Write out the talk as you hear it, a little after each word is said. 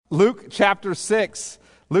Luke chapter 6.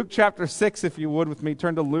 Luke chapter 6, if you would with me,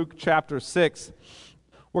 turn to Luke chapter 6.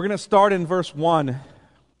 We're going to start in verse 1.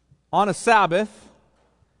 On a Sabbath,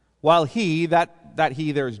 while he, that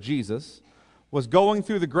he there is Jesus, was going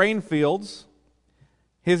through the grain fields,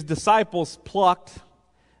 his disciples plucked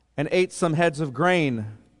and ate some heads of grain,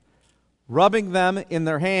 rubbing them in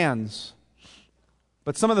their hands.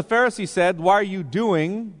 But some of the Pharisees said, "Why are you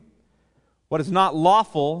doing what is not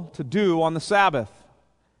lawful to do on the Sabbath?"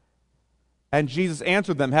 And Jesus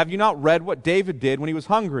answered them, "Have you not read what David did when he was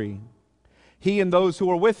hungry, he and those who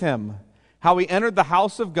were with him, how he entered the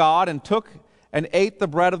house of God and took and ate the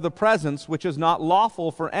bread of the presence, which is not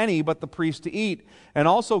lawful for any but the priest to eat, and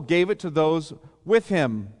also gave it to those with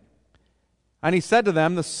him? And he said to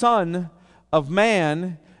them, the Son of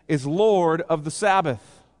Man is Lord of the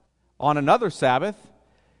Sabbath." On another Sabbath,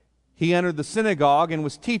 he entered the synagogue and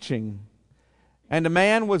was teaching. And a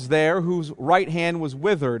man was there whose right hand was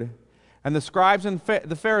withered. And the scribes and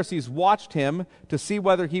the Pharisees watched him to see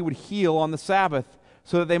whether he would heal on the Sabbath,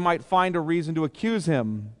 so that they might find a reason to accuse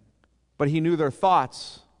him. But he knew their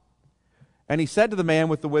thoughts. And he said to the man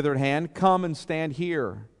with the withered hand, "Come and stand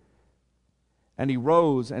here." And he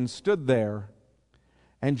rose and stood there.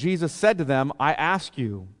 And Jesus said to them, "I ask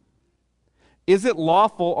you, is it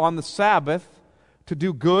lawful on the Sabbath to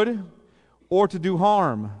do good or to do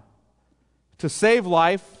harm, to save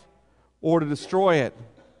life or to destroy it?"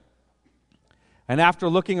 And after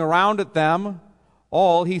looking around at them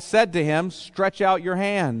all, he said to him, "Stretch out your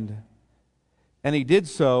hand." And he did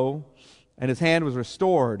so, and his hand was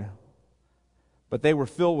restored. But they were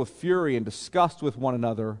filled with fury and discussed with one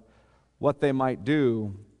another what they might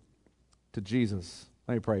do to Jesus.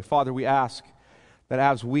 Let me pray. Father, we ask that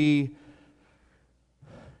as we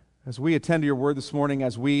attend to your word this morning,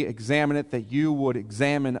 as we examine it, that you would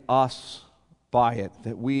examine us by it,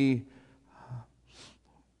 that we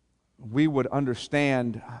would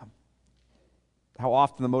understand how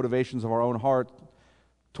often the motivations of our own heart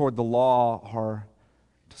toward the law are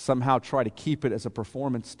to somehow try to keep it as a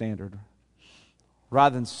performance standard,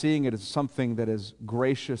 rather than seeing it as something that is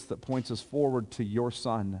gracious, that points us forward to your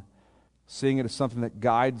Son, seeing it as something that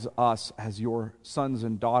guides us as your sons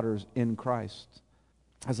and daughters in Christ,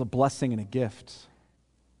 as a blessing and a gift.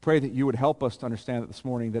 Pray that you would help us to understand that this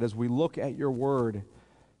morning, that as we look at your word,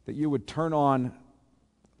 that you would turn on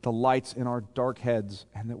the lights in our dark heads,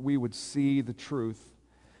 and that we would see the truth,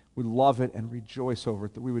 we love it and rejoice over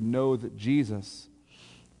it, that we would know that Jesus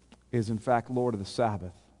is in fact Lord of the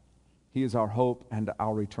Sabbath. He is our hope and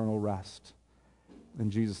our eternal rest. In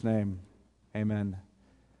Jesus' name, amen.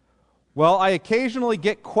 Well, I occasionally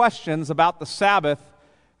get questions about the Sabbath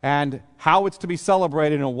and how it's to be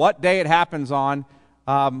celebrated and what day it happens on,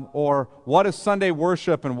 or what is Sunday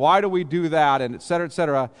worship and why do we do that, and et cetera, et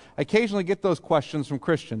cetera. I occasionally get those questions from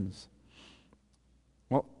Christians.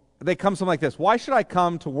 Well, they come something like this: why should I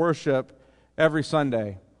come to worship every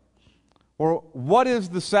Sunday? Or what is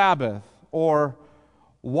the Sabbath? Or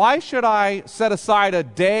why should I set aside a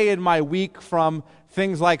day in my week from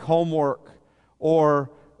things like homework or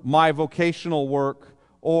my vocational work,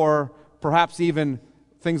 or perhaps even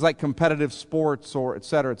things like competitive sports, or et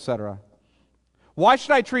cetera, et cetera? Why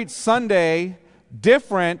should I treat Sunday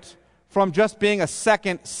different from just being a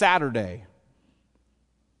second Saturday?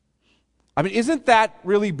 I mean, isn't that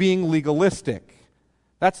really being legalistic?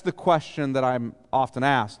 That's the question that I'm often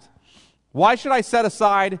asked. Why should I set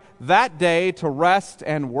aside that day to rest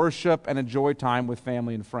and worship and enjoy time with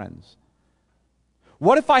family and friends?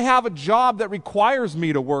 What if I have a job that requires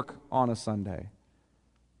me to work on a Sunday?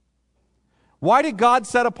 Why did God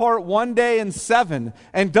set apart one day in 7?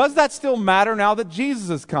 And does that still matter now that Jesus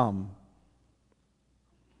has come?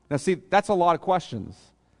 Now see, that's a lot of questions.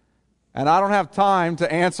 And I don't have time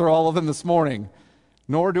to answer all of them this morning,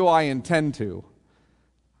 nor do I intend to.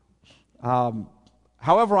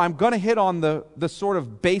 However, I'm going to hit on the sort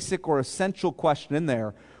of basic or essential question in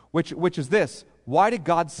there, which is this: why did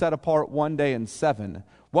God set apart one day in 7?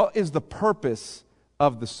 What is the purpose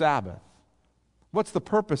of the Sabbath? What's the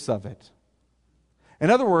purpose of it? In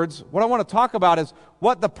other words, what I want to talk about is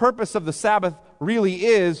what the purpose of the Sabbath really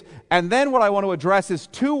is, and then what I want to address is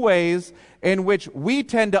 2 ways in which we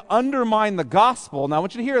tend to undermine the gospel. Now I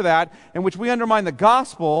want you to hear that, in which we undermine the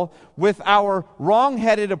gospel with our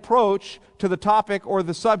wrong-headed approach to the topic or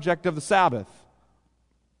the subject of the Sabbath.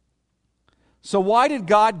 So why did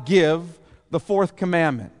God give the 4th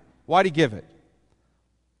commandment? Why did he give it?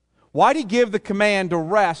 Why did he give the command to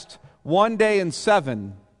rest one day in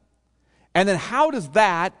 7? And then how does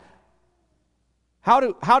that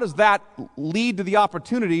lead to the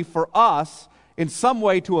opportunity for us in some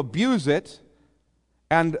way to abuse it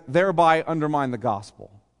and thereby undermine the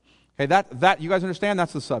gospel? Okay, that you guys understand?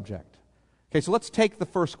 That's the subject. Okay, so let's take the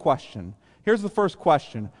first question. Here's the first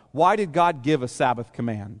question. Why did God give a Sabbath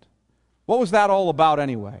command? What was that all about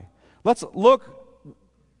anyway? Let's look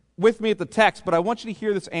with me at the text, but I want you to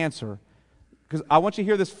hear this answer, because I want you to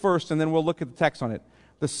hear this first, and then we'll look at the text on it.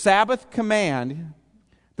 The Sabbath command,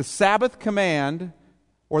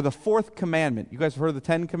 or the fourth commandment. You guys have heard of the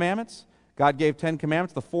 10 commandments? God gave 10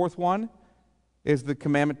 commandments. The fourth one is the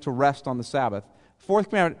commandment to rest on the Sabbath. The fourth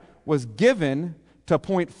commandment was given to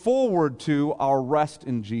point forward to our rest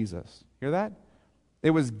in Jesus. Hear that?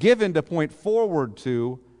 It was given to point forward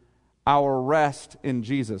to our rest in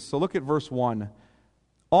Jesus. So look at verse 1.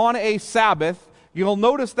 On a Sabbath, you'll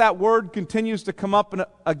notice that word continues to come up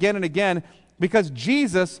again and again, because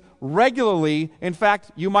Jesus regularly, in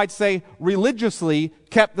fact, you might say religiously,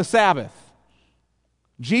 kept the Sabbath.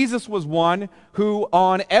 Jesus was one who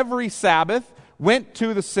on every Sabbath went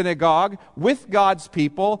to the synagogue with God's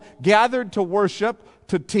people, gathered to worship,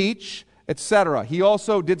 to teach, etc. He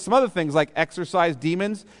also did some other things like exorcise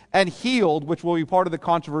demons and healed, which will be part of the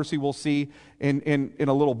controversy we'll see in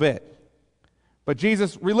a little bit. But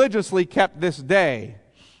Jesus religiously kept this day.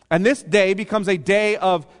 And this day becomes a day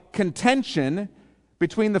of contention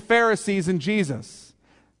between the Pharisees and Jesus.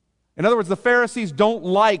 In other words, the Pharisees don't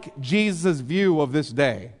like Jesus' view of this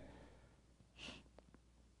day.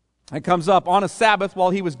 It comes up on a Sabbath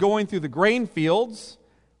while he was going through the grain fields.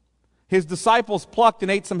 His disciples plucked and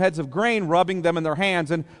ate some heads of grain, rubbing them in their hands,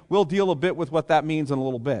 and we'll deal a bit with what that means in a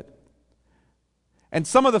little bit. And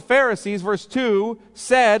some of the Pharisees, verse 2,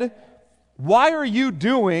 said, "Why are you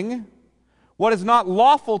doing what is not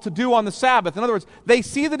lawful to do on the Sabbath?" In other words, they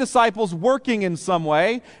see the disciples working in some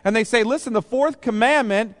way, and they say, listen, the fourth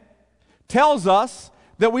commandment tells us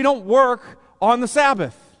that we don't work on the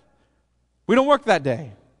Sabbath. We don't work that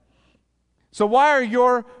day. So why are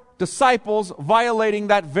your disciples violating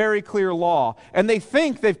that very clear law? And they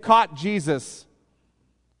think they've caught Jesus.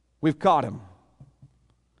 We've caught him.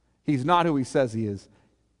 He's not who he says he is.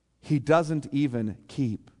 He doesn't even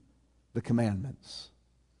keep the commandments.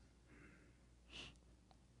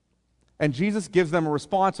 And Jesus gives them a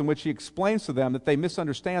response in which he explains to them that they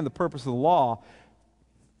misunderstand the purpose of the law.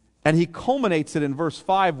 And he culminates it in verse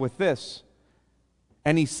 5 with this.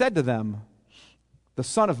 And he said to them, the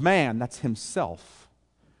Son of Man, that's himself,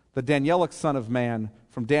 the Danielic Son of Man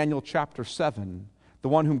from Daniel chapter 7, the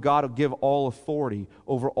one whom God will give all authority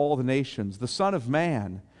over all the nations. The Son of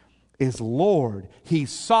Man is Lord. He's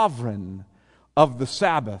sovereign of the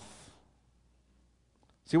Sabbath.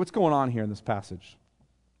 See what's going on here in this passage.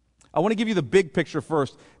 I want to give you the big picture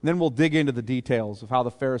first, and then we'll dig into the details of how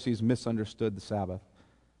the Pharisees misunderstood the Sabbath.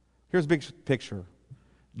 Here's the big picture.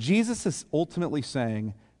 Jesus is ultimately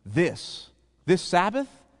saying, this Sabbath,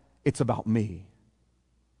 it's about me.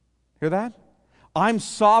 Hear that? I'm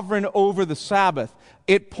sovereign over the Sabbath.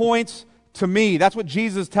 It points to me. That's what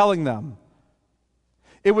Jesus is telling them.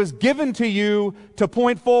 It was given to you to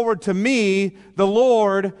point forward to me, the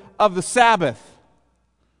Lord of the Sabbath.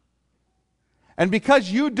 And because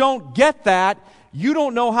you don't get that, you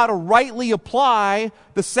don't know how to rightly apply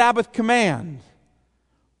the Sabbath command.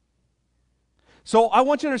 So I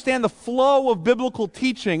want you to understand the flow of biblical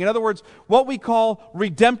teaching. In other words, what we call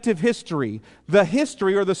redemptive history. The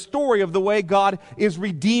history or the story of the way God is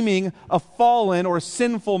redeeming a fallen or a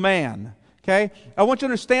sinful man. Okay? I want you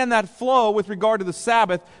to understand that flow with regard to the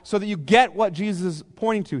Sabbath so that you get what Jesus is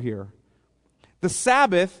pointing to here. The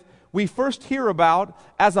Sabbath we first hear about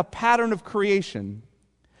as a pattern of creation.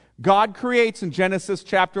 God creates in Genesis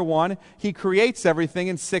chapter 1. He creates everything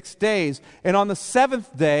in 6 days. And on the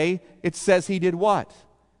seventh day, it says he did what?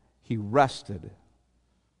 He rested.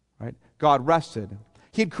 Right? God rested.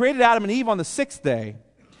 He had created Adam and Eve on the sixth day.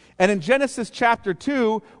 And in Genesis chapter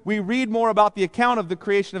 2, we read more about the account of the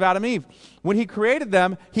creation of Adam and Eve. When he created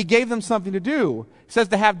them, he gave them something to do. He says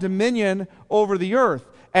to have dominion over the earth.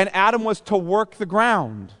 And Adam was to work the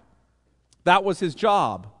ground. That was his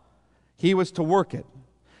job. He was to work it.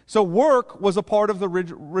 So work was a part of the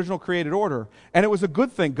original created order. And it was a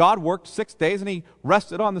good thing. God worked 6 days and he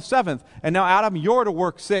rested on the seventh. And now Adam, you're to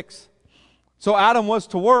work 6. So Adam was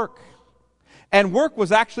to work. And work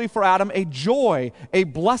was actually for Adam a joy, a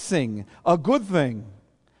blessing, a good thing.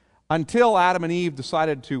 Until Adam and Eve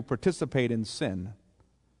decided to participate in sin.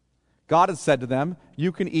 God had said to them,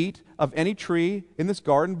 you can eat of any tree in this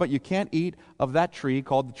garden, but you can't eat of that tree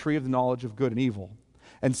called the tree of the knowledge of good and evil.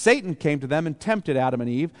 And Satan came to them and tempted Adam and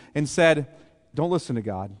Eve and said, don't listen to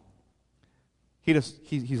God.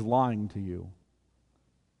 He's lying to you.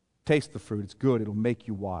 Taste the fruit. It's good. It'll make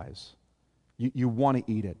you wise. You want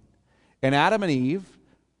to eat it. And Adam and Eve,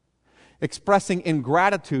 expressing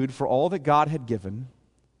ingratitude for all that God had given,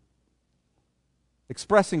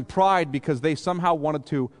 expressing pride because they somehow wanted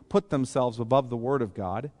to put themselves above the Word of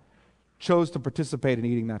God, chose to participate in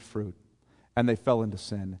eating that fruit, and they fell into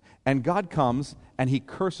sin. And God comes and He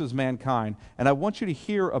curses mankind. And I want you to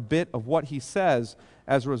hear a bit of what He says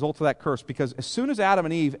as a result of that curse, because as soon as Adam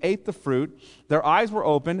and Eve ate the fruit, their eyes were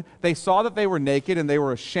opened, they saw that they were naked, and they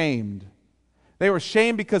were ashamed. They were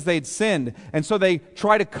ashamed because they'd sinned, and so they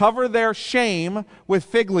try to cover their shame with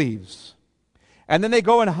fig leaves. And then they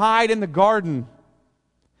go and hide in the garden.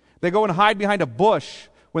 They go and hide behind a bush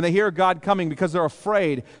when they hear God coming because they're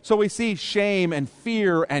afraid. So we see shame and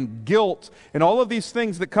fear and guilt and all of these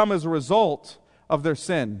things that come as a result of their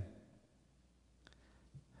sin.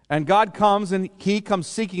 And God comes, and He comes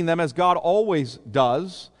seeking them, as God always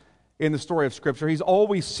does in the story of Scripture. He's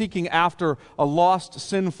always seeking after a lost,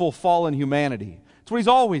 sinful, fallen humanity. That's what He's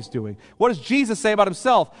always doing. What does Jesus say about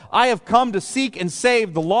Himself? I have come to seek and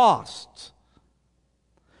save the lost.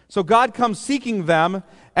 So God comes seeking them,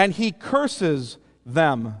 and He curses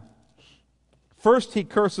them. First, He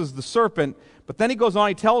curses the serpent, but then He goes on,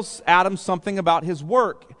 He tells Adam something about his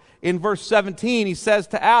work. In verse 17, He says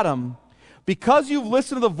to Adam, because you've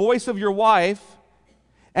listened to the voice of your wife,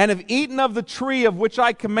 and have eaten of the tree of which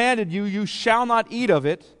I commanded you, you shall not eat of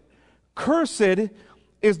it. Cursed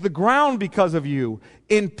is the ground because of you.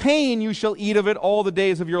 In pain you shall eat of it all the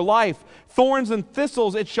days of your life. Thorns and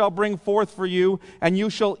thistles it shall bring forth for you, and you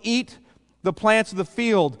shall eat the plants of the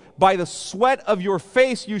field. By the sweat of your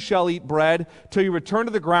face you shall eat bread, till you return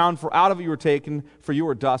to the ground, for out of it you were taken, for you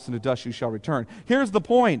are dust, and to dust you shall return. Here's the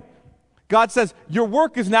point. God says, your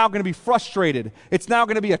work is now going to be frustrated. It's now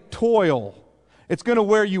going to be a toil. It's going to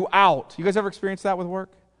wear you out. You guys ever experienced that with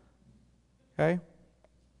work? Okay?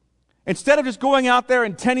 Instead of just going out there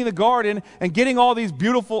and tending the garden and getting all this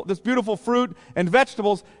beautiful fruit and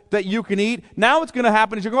vegetables that you can eat, now what's going to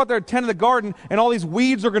happen is you go out there and tend the garden, and all these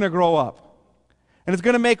weeds are going to grow up. And it's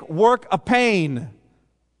going to make work a pain.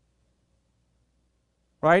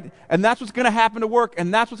 Right? And that's what's going to happen to work,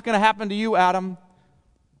 and that's what's going to happen to you, Adam.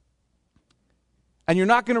 And you're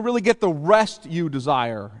not going to really get the rest you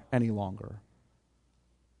desire any longer.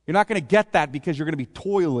 You're not going to get that because you're going to be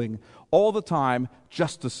toiling all the time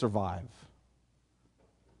just to survive.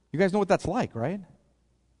 You guys know what that's like, right?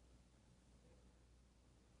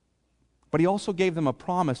 But He also gave them a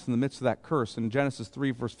promise in the midst of that curse. In Genesis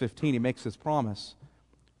 3, verse 15, He makes this promise.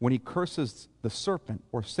 When He curses the serpent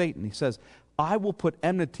or Satan, He says, I will put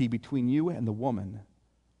enmity between you and the woman,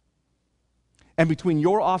 and between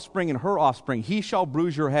your offspring and her offspring. He shall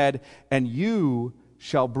bruise your head, and you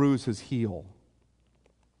shall bruise his heel.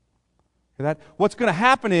 Hear that? What's going to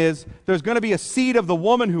happen is there's going to be a seed of the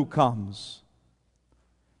woman who comes.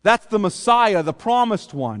 That's the Messiah, the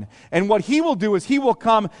promised one. And what He will do is He will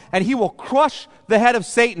come and He will crush the head of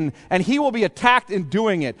Satan, and He will be attacked in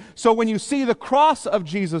doing it. So when you see the cross of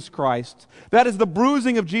Jesus Christ, that is the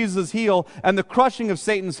bruising of Jesus' heel and the crushing of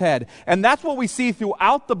Satan's head. And that's what we see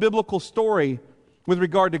throughout the biblical story with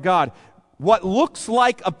regard to God. What looks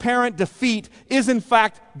like apparent defeat is in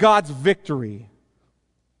fact God's victory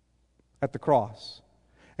at the cross.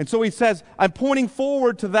 And so He says, I'm pointing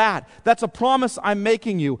forward to that. That's a promise I'm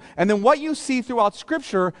making you. And then what you see throughout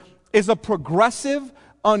Scripture is a progressive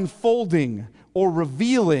unfolding or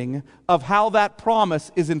revealing of how that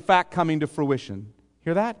promise is in fact coming to fruition.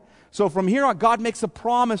 Hear that? So from here on, God makes a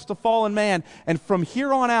promise to fallen man. And from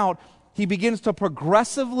here on out, He begins to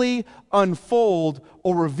progressively unfold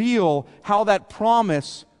or reveal how that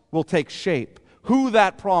promise will take shape, who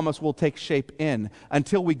that promise will take shape in,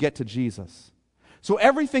 until we get to Jesus. So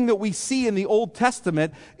everything that we see in the Old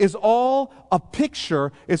Testament is all a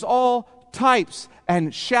picture, is all types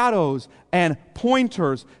and shadows and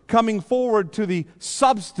pointers coming forward to the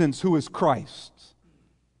substance who is Christ.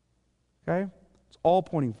 Okay? It's all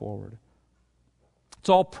pointing forward. It's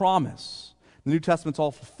all promise. The New Testament's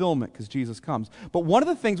all fulfillment because Jesus comes. But one of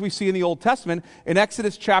the things we see in the Old Testament, in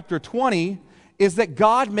Exodus chapter 20, is that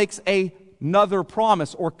God makes another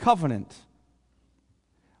promise or covenant.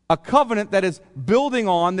 A covenant that is building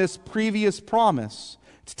on this previous promise.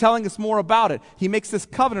 It's telling us more about it. He makes this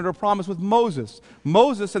covenant or promise with Moses.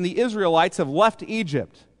 Moses and the Israelites have left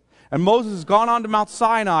Egypt. And Moses has gone on to Mount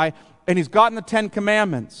Sinai, and he's gotten the 10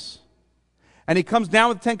 Commandments. And he comes down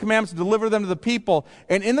with the 10 Commandments to deliver them to the people.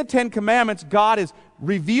 And in the 10 Commandments, God is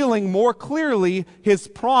revealing more clearly His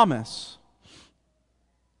promise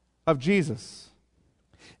of Jesus.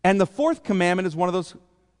 And the fourth commandment is one of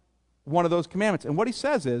those commandments. And what He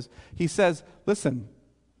says is, He says, listen,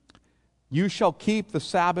 you shall keep the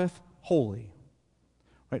Sabbath holy.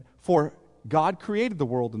 Right? For God created the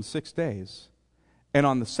world in 6 days, and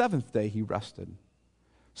on the seventh day He rested.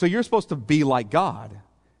 So you're supposed to be like God.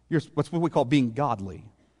 what's what we call being godly,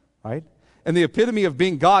 right? And the epitome of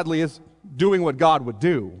being godly is doing what God would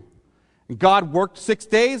do. And God worked 6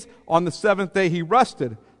 days. On the seventh day, he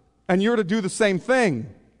rested. And you're to do the same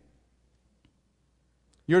thing.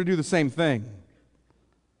 You're to do the same thing.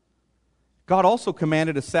 God also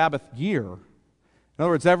commanded a Sabbath year. In other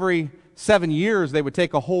words, every 7 years, they would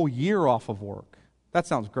take a whole year off of work. That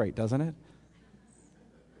sounds great, doesn't it?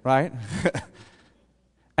 Right?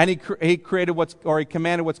 And he commanded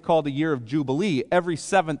what's called a year of Jubilee. Every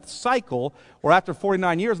seventh cycle, or after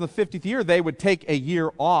 49 years, in the 50th year, they would take a year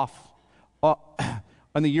off on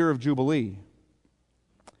the year of Jubilee.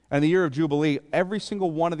 And the year of Jubilee, every single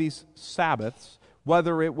one of these Sabbaths,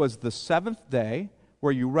 whether it was the seventh day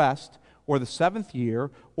where you rest, or the seventh year,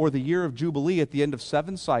 or the year of Jubilee at the end of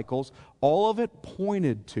 7 cycles, all of it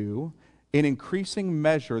pointed to, in increasing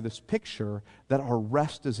measure, this picture that our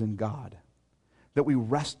rest is in God. That we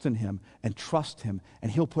rest in him and trust him,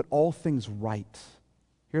 and he'll put all things right.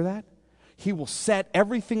 Hear that? He will set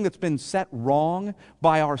everything that's been set wrong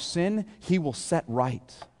by our sin, he will set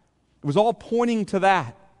right. It was all pointing to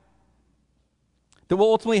that. That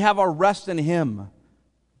we'll ultimately have our rest in him.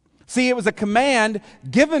 See, it was a command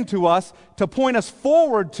given to us to point us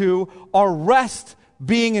forward to our rest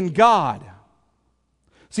being in God.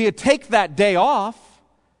 So you take that day off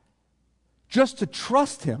just to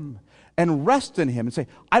trust him and rest in him and say,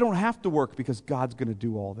 I don't have to work because God's going to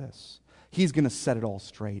do all this. He's going to set it all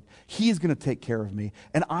straight. He's going to take care of me,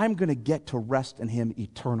 and I'm going to get to rest in him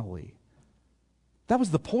eternally. That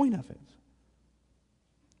was the point of it.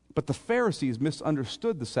 But the Pharisees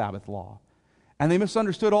misunderstood the Sabbath law, and they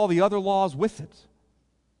misunderstood all the other laws with it.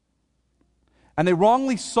 And they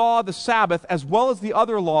wrongly saw the Sabbath, as well as the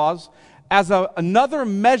other laws, as another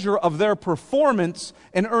measure of their performance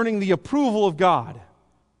in earning the approval of God.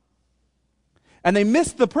 And they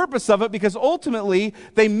missed the purpose of it because ultimately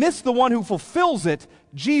they missed the one who fulfills it,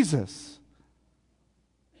 Jesus.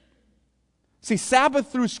 See,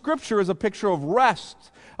 Sabbath through Scripture is a picture of rest,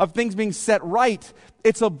 of things being set right.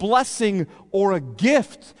 It's a blessing or a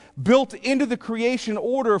gift built into the creation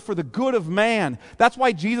order for the good of man. That's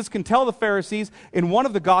why Jesus can tell the Pharisees in one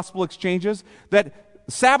of the gospel exchanges that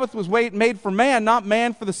Sabbath was made for man, not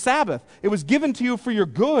man for the Sabbath. It was given to you for your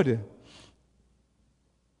good.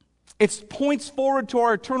 It points forward to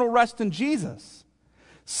our eternal rest in Jesus.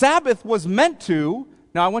 Sabbath was meant to,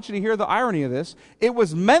 now I want you to hear the irony of this, it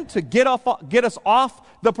was meant to get us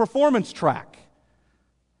off the performance track,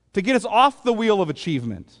 to get us off the wheel of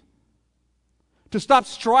achievement, to stop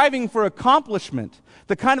striving for accomplishment,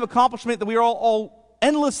 the kind of accomplishment that we are all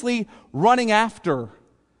endlessly running after,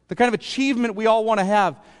 the kind of achievement we all want to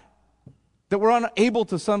have that we're unable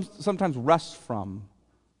to sometimes rest from,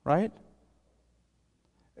 right?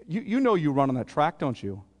 You know you run on that track, don't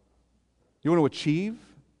you? You want to achieve?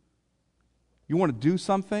 You want to do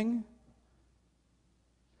something?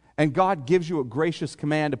 And God gives you a gracious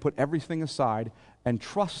command to put everything aside and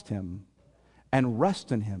trust him and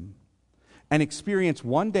rest in him and experience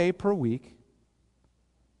one day per week,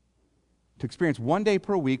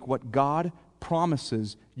 what God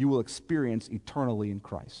promises you will experience eternally in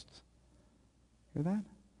Christ. Hear that?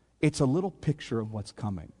 It's a little picture of what's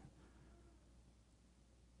coming.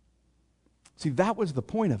 See, that was the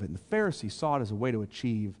point of it. And the Pharisees saw it as a way to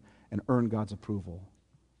achieve and earn God's approval.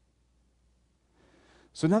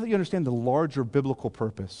 So now that you understand the larger biblical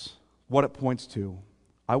purpose, what it points to,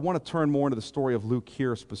 I want to turn more into the story of Luke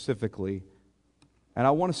here specifically. And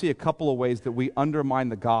I want to see a couple of ways that we undermine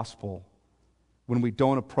the gospel when we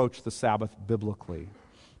don't approach the Sabbath biblically.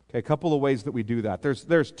 Okay, a couple of ways that we do that.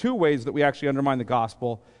 There's 2 ways that we actually undermine the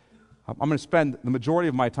gospel. I'm going to spend the majority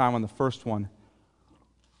of my time on the first one,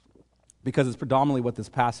 because it's predominantly what this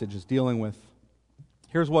passage is dealing with.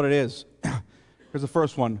 Here's what it is. Here's the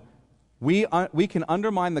first one. We can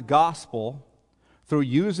undermine the gospel through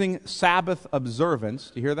using Sabbath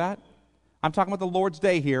observance. Do you hear that? I'm talking about the Lord's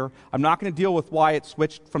Day here. I'm not going to deal with why it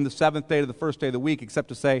switched from the 7th day to the first day of the week, except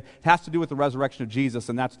to say it has to do with the resurrection of Jesus,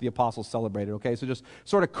 and that's what the apostles celebrated. Okay, so just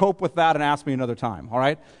sort of cope with that and ask me another time, all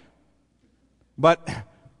right? But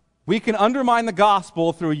we can undermine the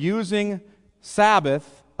gospel through using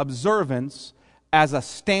Sabbath observance as a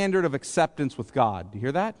standard of acceptance with God. Do you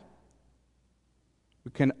hear that? We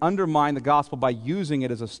can undermine the gospel by using it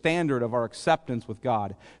as a standard of our acceptance with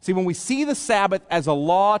God. See, when we see the Sabbath as a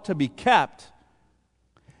law to be kept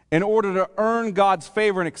in order to earn God's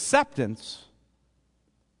favor and acceptance,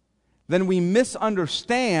 then we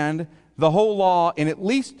misunderstand the whole law in at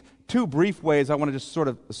least 2 brief ways. I want to just sort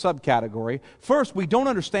of subcategory. First, we don't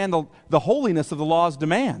understand the holiness of the law's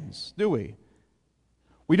demands, do we?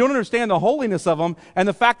 We don't understand the holiness of them and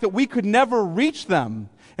the fact that we could never reach them.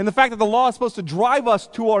 And the fact that the law is supposed to drive us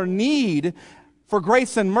to our need for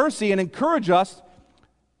grace and mercy and encourage us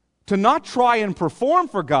to not try and perform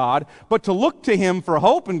for God, but to look to Him for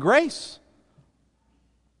hope and grace.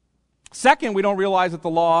 Second, we don't realize that the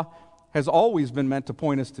law has always been meant to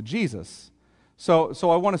point us to Jesus. So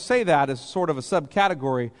I want to say that as sort of a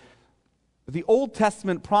subcategory. The Old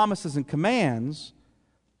Testament promises and commands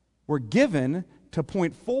were given to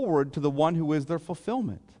point forward to the one who is their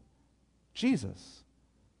fulfillment, Jesus.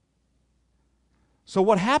 So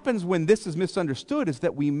what happens when this is misunderstood is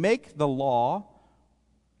that we make the law,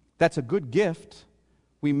 that's a good gift,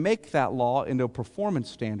 we make that law into a performance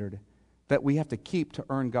standard that we have to keep to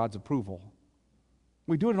earn God's approval.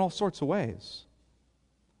 We do it in all sorts of ways.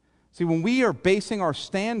 See, when we are basing our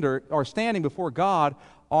standing before God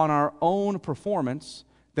on our own performance,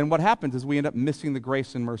 then what happens is we end up missing the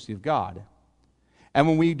grace and mercy of God. And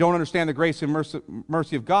when we don't understand the grace and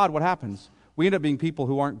mercy of God, what happens? We end up being people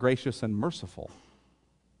who aren't gracious and merciful.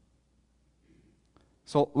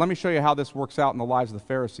 So let me show you how this works out in the lives of the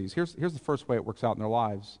Pharisees. Here's the first way it works out in their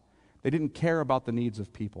lives. They didn't care about the needs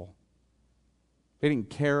of people. They didn't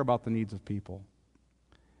care about the needs of people.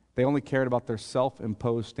 They only cared about their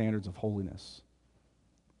self-imposed standards of holiness.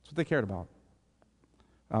 That's what they cared about.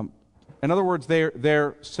 In other words,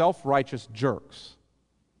 they're self-righteous jerks.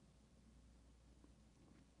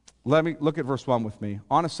 Let me look at verse 1 with me.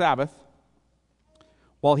 On a Sabbath,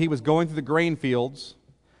 while he was going through the grain fields,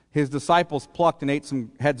 his disciples plucked and ate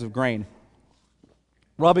some heads of grain,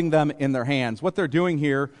 rubbing them in their hands. What they're doing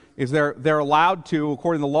here is they're allowed to,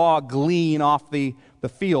 according to the law, glean off the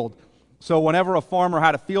field. So whenever a farmer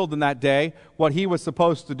had a field in that day, what he was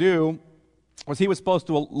supposed to do was he was supposed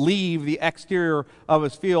to leave the exterior of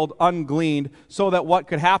his field ungleaned so that what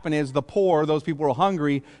could happen is the poor, those people who were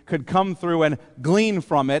hungry, could come through and glean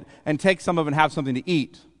from it and take some of it and have something to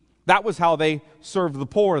eat. That was how they served the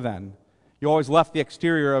poor then. You always left the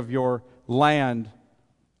exterior of your land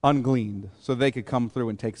ungleaned so they could come through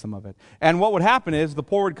and take some of it. And what would happen is the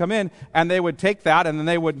poor would come in and they would take that and then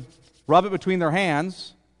they would rub it between their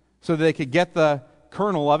hands so that they could get the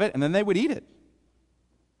kernel of it and then they would eat it.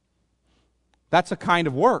 That's a kind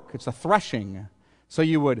of work. It's a threshing. So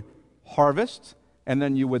you would harvest and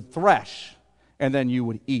then you would thresh and then you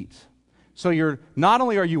would eat. So you're not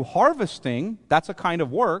only are you harvesting, that's a kind of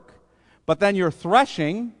work, but then you're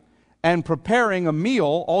threshing and preparing a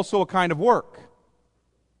meal, also a kind of work.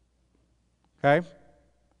 Okay?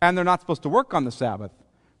 And they're not supposed to work on the Sabbath.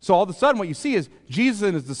 So all of a sudden what you see is Jesus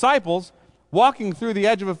and his disciples walking through the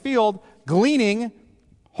edge of a field, gleaning,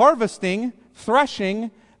 harvesting,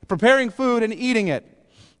 threshing, preparing food and eating it.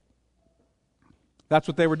 That's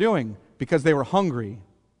what they were doing because they were hungry,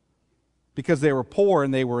 because they were poor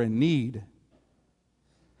and they were in need.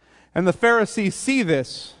 And the Pharisees see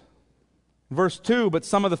this. Verse 2, but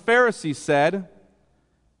some of the Pharisees said,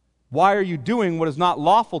 why are you doing what is not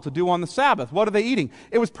lawful to do on the Sabbath? What are they eating?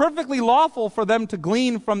 It was perfectly lawful for them to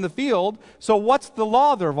glean from the field, so what's the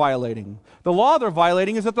law they're violating? The law they're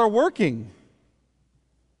violating is that they're working.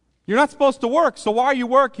 You're not supposed to work, so why are you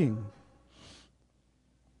working?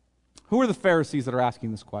 Who are the Pharisees that are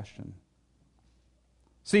asking this question?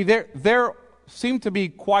 See, they seem to be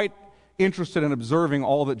quite interested in observing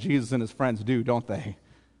all that Jesus and his friends do, don't they?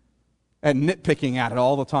 And nitpicking at it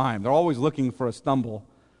all the time. They're always looking for a stumble.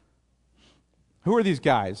 Who are these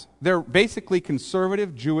guys? They're basically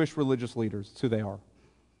conservative Jewish religious leaders. That's who they are.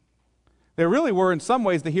 They really were, in some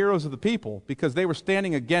ways, the heroes of the people because they were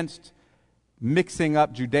standing against mixing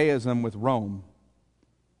up Judaism with Rome.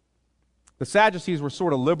 The Sadducees were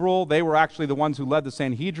sort of liberal. They were actually the ones who led the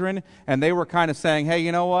Sanhedrin, and they were kind of saying, hey,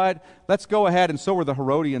 you know what? Let's go ahead, and so were the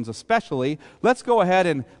Herodians especially. Let's go ahead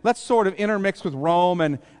and let's sort of intermix with Rome,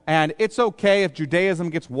 and it's okay if Judaism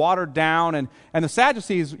gets watered down. And the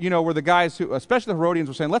Sadducees, were the guys who, especially the Herodians,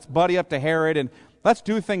 were saying, let's buddy up to Herod, and let's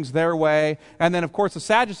do things their way. And then, of course, the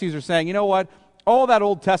Sadducees are saying, you know what? All that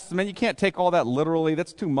Old Testament, you can't take all that literally.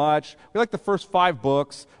 That's too much. We like the first 5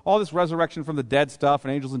 books. All this resurrection from the dead stuff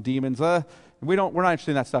and angels and demons. We're not interested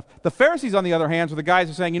in that stuff. The Pharisees, on the other hand, were the guys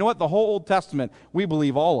who are saying, you know what? The whole Old Testament, we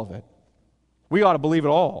believe all of it. We ought to believe it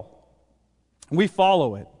all. We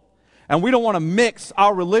follow it. And we don't want to mix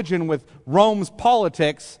our religion with Rome's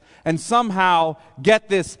politics and somehow get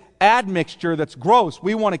this admixture that's gross.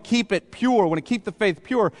 We want to keep it pure. We want to keep the faith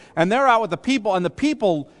pure. And they're out with the people, and the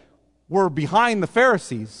people were behind the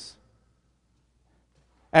Pharisees.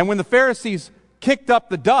 And when the Pharisees kicked up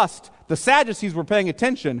the dust, the Sadducees were paying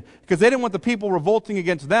attention because they didn't want the people revolting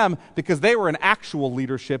against them because they were in actual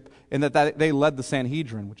leadership in that they led the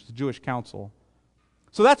Sanhedrin, which is the Jewish council.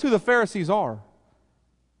 So that's who the Pharisees are.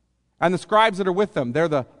 And the scribes that are with them, they're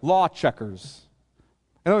the law checkers.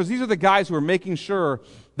 In other words, these are the guys who are making sure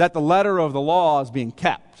that the letter of the law is being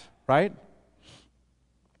kept, right?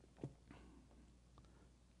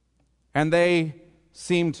 And they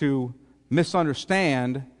seem to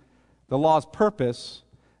misunderstand the law's purpose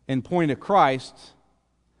in pointing at Christ,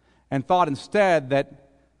 and thought instead that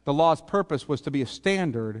the law's purpose was to be a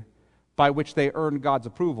standard by which they earned God's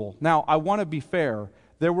approval. Now, I want to be fair.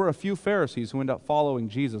 There were a few Pharisees who ended up following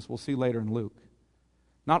Jesus. We'll see later in Luke.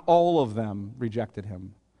 Not all of them rejected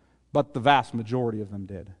him, but the vast majority of them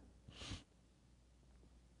did.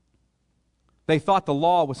 They thought the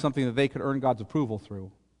law was something that they could earn God's approval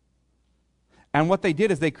through. And what they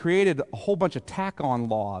did is they created a whole bunch of tack-on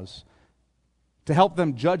laws to help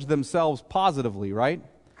them judge themselves positively, right?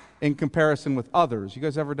 In comparison with others. You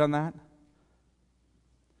guys ever done that?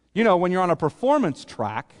 You know, when you're on a performance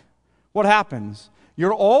track, what happens?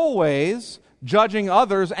 You're always judging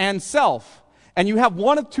others and self. And you have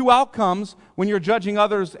one of two outcomes when you're judging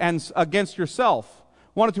others and against yourself.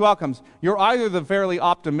 One of two outcomes. You're either the fairly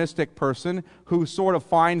optimistic person who sort of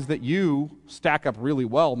finds that you stack up really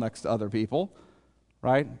well next to other people,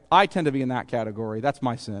 right? I tend to be in that category. That's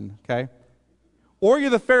my sin, okay? Or you're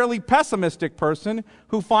the fairly pessimistic person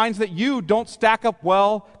who finds that you don't stack up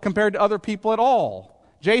well compared to other people at all.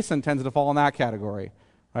 Jason tends to fall in that category,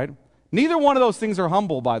 right? Neither one of those things are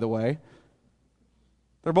humble, by the way.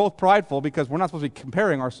 They're both prideful because we're not supposed to be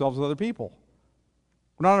comparing ourselves with other people.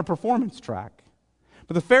 We're not on a performance track.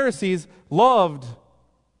 But the Pharisees loved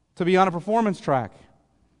to be on a performance track.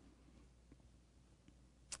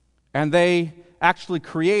 And they actually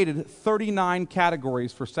created 39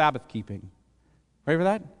 categories for Sabbath keeping. Ready for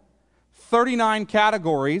that? 39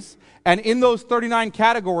 categories. And in those 39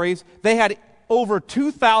 categories, they had over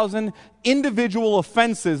 2,000 individual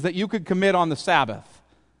offenses that you could commit on the Sabbath.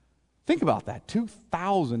 Think about that.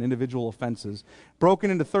 2,000 individual offenses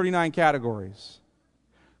broken into 39 categories.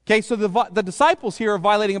 Okay, so the disciples here are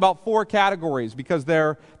violating about 4 categories because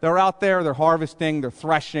they're out there, they're harvesting, they're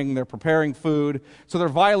threshing, they're preparing food. So they're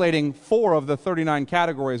violating 4 of the 39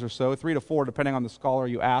 categories or so, 3 to 4 depending on the scholar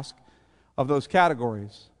you ask, of those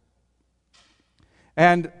categories.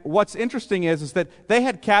 And what's interesting is that they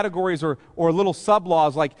had categories or little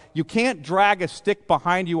sub-laws like you can't drag a stick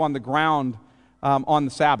behind you on the ground on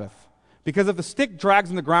the Sabbath. Because if the stick drags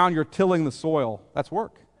in the ground, you're tilling the soil. That's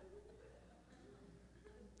work.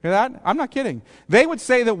 Hear that? I'm not kidding. They would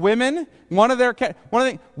say that women,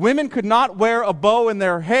 women could not wear a bow in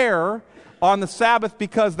their hair on the Sabbath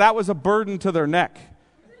because that was a burden to their neck.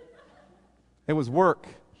 It was work.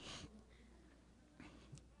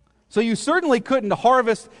 So you certainly couldn't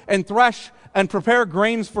harvest and thresh and prepare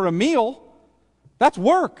grains for a meal. That's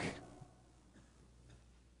work.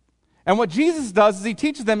 And what Jesus does is he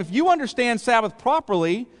teaches them, if you understand Sabbath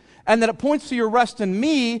properly, and that it points to your rest in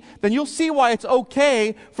me, then you'll see why it's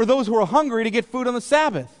okay for those who are hungry to get food on the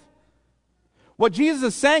Sabbath. What Jesus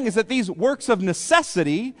is saying is that these works of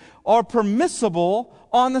necessity are permissible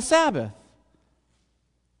on the Sabbath.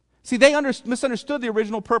 See, they misunderstood the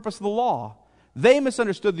original purpose of the law. They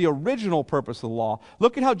misunderstood the original purpose of the law.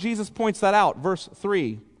 Look at how Jesus points that out. Verse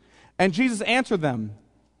 3. And Jesus answered them,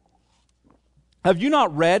 have you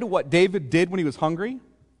not read what David did when he was hungry?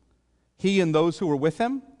 He and those who were with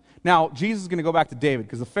him? Now, Jesus is going to go back to David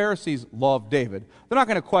because the Pharisees love David. They're not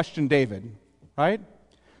going to question David, right?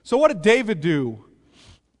 So what did David do?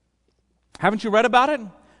 Haven't you read about it?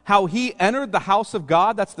 How he entered the house of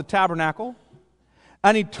God, that's the tabernacle,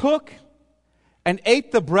 and he took and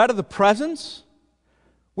ate the bread of the presence,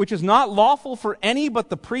 which is not lawful for any but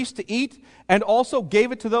the priest to eat, and also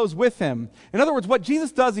gave it to those with him. In other words, what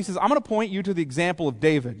Jesus does, he says, I'm going to point you to the example of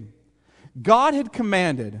David. God had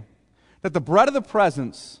commanded that the bread of the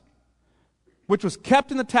presence, which was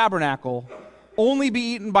kept in the tabernacle, only be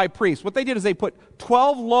eaten by priests. What they did is they put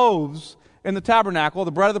 12 loaves in the tabernacle,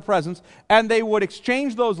 the bread of the presence, and they would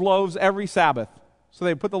exchange those loaves every Sabbath. So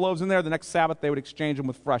they would put the loaves in there, the next Sabbath they would exchange them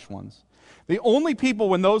with fresh ones. The only people,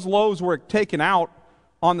 when those loaves were taken out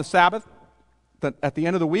on the Sabbath, at the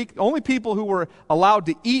end of the week, the only people who were allowed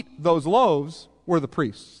to eat those loaves were the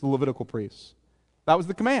priests, the Levitical priests. That was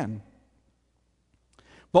the command.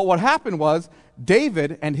 But what happened was,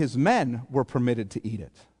 David and his men were permitted to eat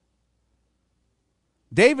it.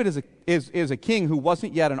 David is a king who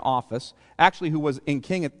wasn't yet in office. Actually, who was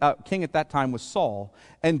king at that time was Saul.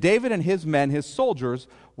 And David and his men, his soldiers,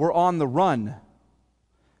 were on the run.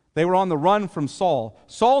 They were on the run from Saul.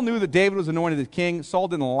 Saul knew that David was anointed as king. Saul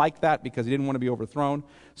didn't like that because he didn't want to be overthrown.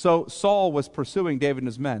 So Saul was pursuing David and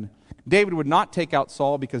his men. David would not take out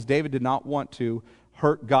Saul because David did not want to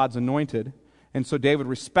hurt God's anointed. And so David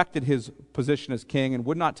respected his position as king and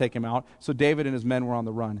would not take him out. So David and his men were on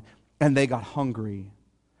the run. And they got hungry.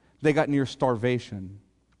 They got near starvation.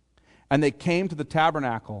 And they came to the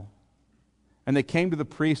tabernacle. And they came to the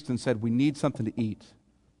priest and said, we need something to eat.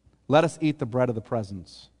 Let us eat the bread of the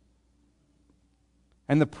presence.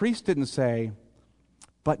 And the priest didn't say,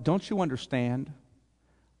 but don't you understand?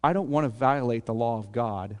 I don't want to violate the law of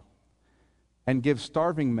God and give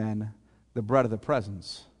starving men the bread of the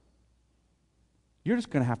presence. You're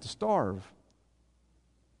just going to have to starve.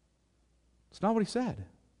 It's not what he said.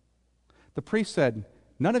 The priest said,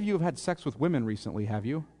 none of you have had sex with women recently, have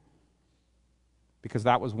you? Because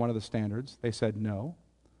that was one of the standards. They said no.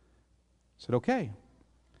 He said, okay,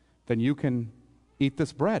 then you can eat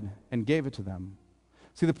this bread, and gave it to them.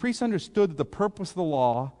 See, the priest understood that the purpose of the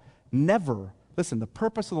law never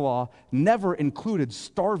included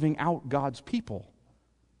starving out God's people.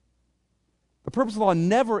 The purpose of the law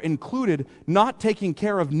never included not taking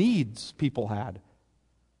care of needs people had.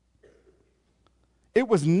 It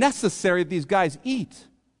was necessary that these guys eat.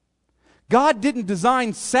 God didn't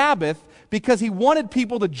design Sabbath because he wanted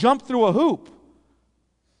people to jump through a hoop.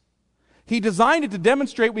 He designed it to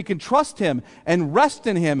demonstrate we can trust him and rest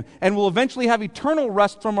in him and will eventually have eternal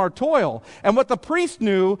rest from our toil. And what the priest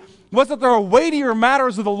knew was that there are weightier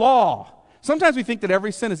matters of the law. Sometimes we think that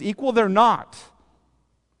every sin is equal. They're not.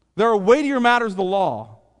 There are weightier matters of the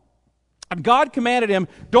law. And God commanded him,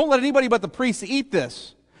 don't let anybody but the priests eat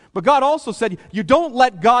this. But God also said, you don't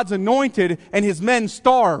let God's anointed and his men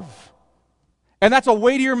starve. And that's a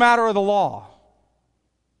weightier matter of the law.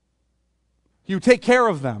 You take care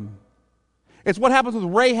of them. It's what happens with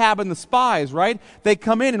Rahab and the spies, right? They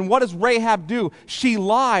come in, and what does Rahab do? She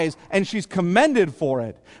lies, and she's commended for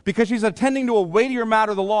it. Because she's attending to a weightier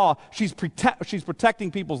matter of the law. She's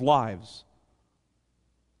protecting people's lives.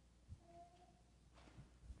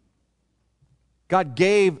 God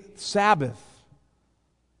gave Sabbath.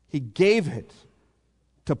 He gave it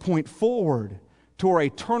to point forward to our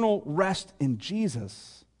eternal rest in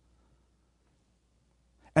Jesus.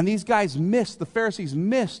 And these guys the Pharisees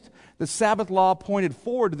missed the Sabbath law pointed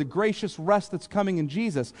forward to the gracious rest that's coming in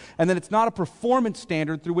Jesus, and that it's not a performance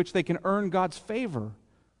standard through which they can earn God's favor.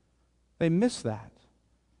 They miss that.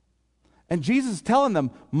 And Jesus is telling them,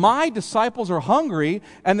 my disciples are hungry,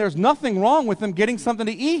 and there's nothing wrong with them getting something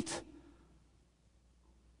to eat.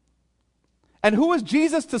 And who is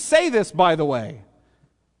Jesus to say this, by the way?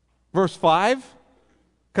 Verse 5,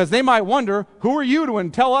 because they might wonder, who are you to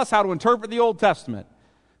tell us how to interpret the Old Testament?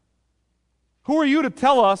 Who are you to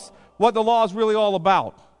tell us what the law is really all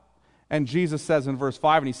about? And Jesus says in verse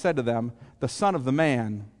 5, and he said to them, the Son of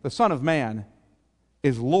Man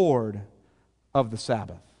is Lord of the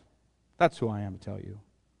Sabbath. That's who I am to tell you.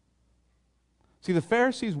 See, the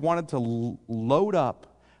Pharisees wanted to load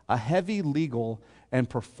up a heavy legal and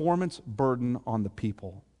performance burden on the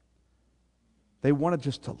people. They wanted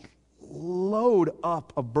just to load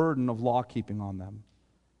up a burden of law keeping on them,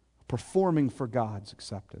 performing for God's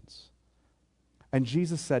acceptance. And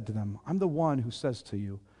Jesus said to them, I'm the one who says to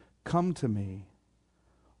you, come to me,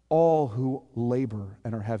 all who labor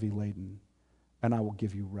and are heavy laden, and I will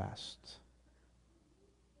give you rest.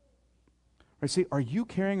 Right, see, are you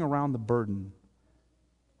carrying around the burden?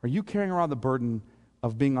 Are you carrying around the burden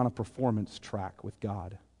of being on a performance track with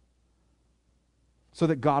God? So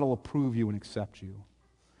that God will approve you and accept you.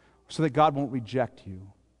 So that God won't reject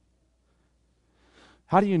you.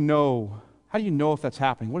 How do you know if that's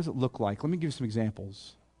happening? What does it look like? Let me give you some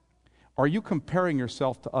examples. Are you comparing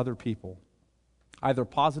yourself to other people, either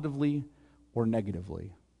positively or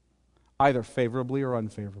negatively? Either favorably or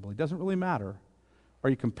unfavorably. It doesn't really matter. Are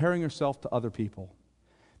you comparing yourself to other people?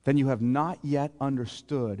 Then you have not yet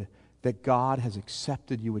understood that God has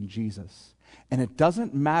accepted you in Jesus. And it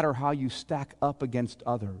doesn't matter how you stack up against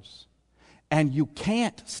others. And you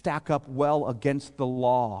can't stack up well against the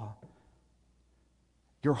law.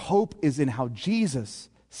 Your hope is in how Jesus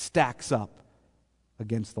stacks up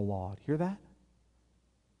against the law. Hear that?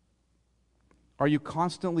 Are you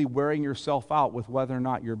constantly wearing yourself out with whether or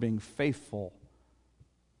not you're being faithful?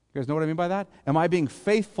 You guys know what I mean by that? Am I being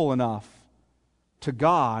faithful enough to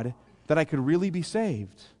God that I could really be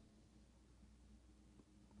saved?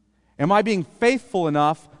 Am I being faithful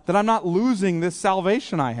enough that I'm not losing this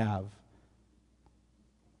salvation I have?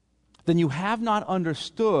 Then you have not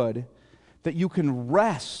understood that you can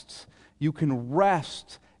rest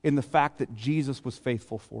in the fact that Jesus was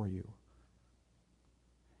faithful for you.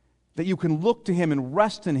 That you can look to him and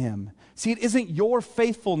rest in him. See, it isn't your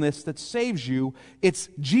faithfulness that saves you, it's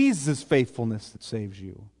Jesus' faithfulness that saves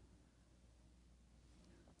you.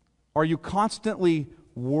 Are you constantly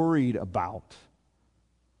worried about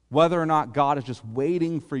whether or not God is just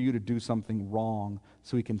waiting for you to do something wrong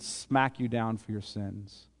so he can smack you down for your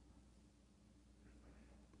sins,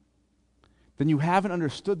 then you haven't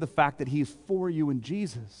understood the fact that he is for you in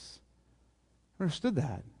Jesus. Understood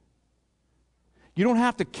that. You don't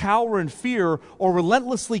have to cower in fear or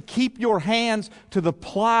relentlessly keep your hands to the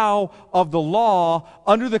plow of the law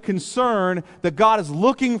under the concern that God is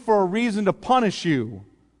looking for a reason to punish you.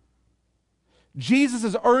 Jesus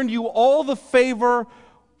has earned you all the favor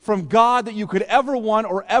from God that you could ever want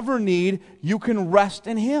or ever need. You can rest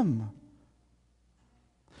in him.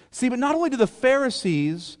 See, but not only do the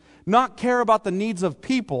Pharisees not care about the needs of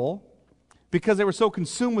people because they were so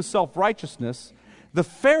consumed with self-righteousness, the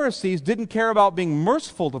Pharisees didn't care about being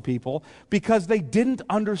merciful to people because they didn't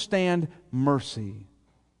understand mercy.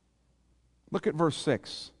 Look at verse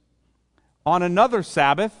 6. On another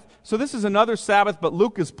Sabbath, so this is another Sabbath, but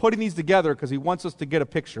Luke is putting these together because he wants us to get a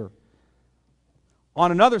picture. On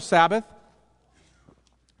another Sabbath,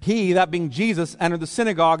 he, that being Jesus, entered the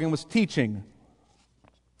synagogue and was teaching,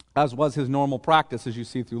 as was his normal practice, as you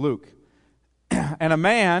see through Luke. And a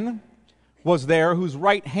man was there whose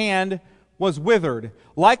right hand was withered.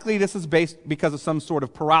 Likely this is based because of some sort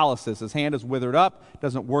of paralysis. His hand is withered up,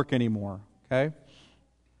 doesn't work anymore. Okay?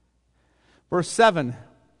 Verse 7,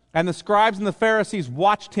 and the scribes and the Pharisees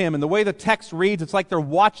watched him, and the way the text reads, it's like they're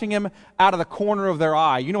watching him out of the corner of their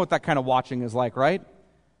eye. You know what that kind of watching is like, right?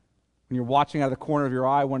 When you're watching out of the corner of your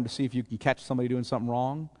eye, wanting to see if you can catch somebody doing something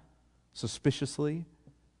wrong, suspiciously.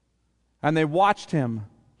 And they watched him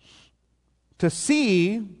to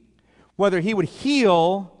see whether he would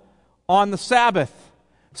heal on the Sabbath,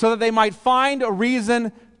 so that they might find a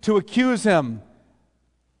reason to accuse him.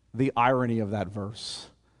 The irony of that verse.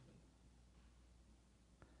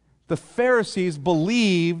 The Pharisees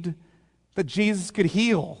believed that Jesus could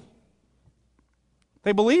heal.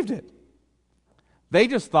 They believed it. They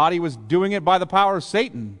just thought he was doing it by the power of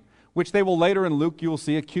Satan, which they will later in Luke, you will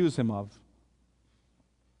see, accuse him of.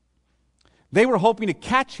 They were hoping to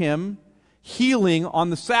catch him healing on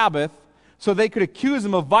the Sabbath so they could accuse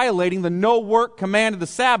him of violating the no-work command of the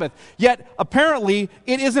Sabbath. Yet, apparently,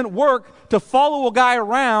 it isn't work to follow a guy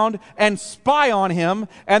around and spy on him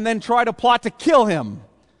and then try to plot to kill him.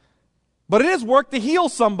 But it is work to heal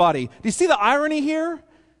somebody. Do you see the irony here?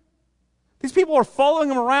 These people are following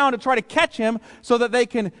him around to try to catch him so that they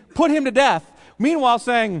can put him to death. Meanwhile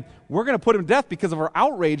saying, we're going to put him to death because of our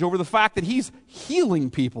outrage over the fact that he's healing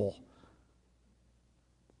people.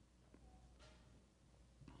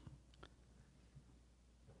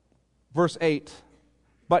 Verse 8,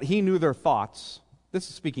 but he knew their thoughts. This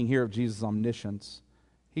is speaking here of Jesus' omniscience.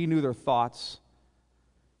 He knew their thoughts.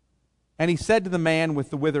 And he said to the man with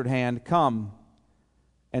the withered hand, come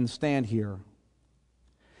and stand here.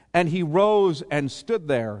 And he rose and stood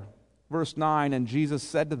there. Verse 9, and Jesus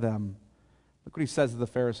said to them, look what he says to the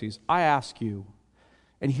Pharisees, I ask you,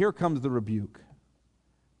 and here comes the rebuke.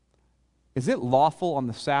 Is it lawful on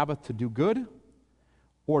the Sabbath to do good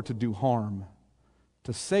or to do harm?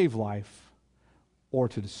 To save life or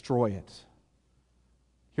to destroy it?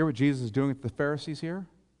 Hear what Jesus is doing with the Pharisees here?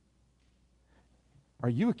 Are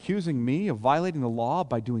you accusing me of violating the law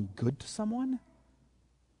by doing good to someone?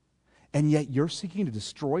 And yet you're seeking to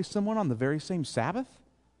destroy someone on the very same Sabbath?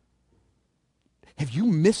 Have you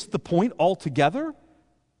missed the point altogether?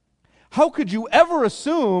 How could you ever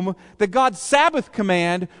assume that God's Sabbath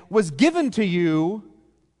command was given to you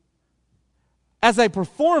as a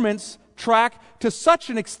performance track to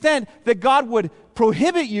such an extent that God would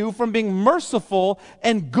prohibit you from being merciful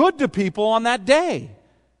and good to people on that day?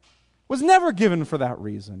 It was never given for that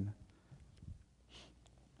reason.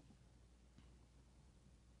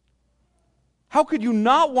 How could you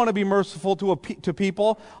not want to be merciful to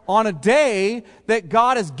people on a day that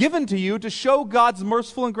God has given to you to show God's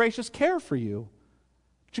merciful and gracious care for you?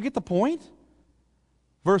 Did you get the point?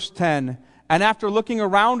 Verse 10, and after looking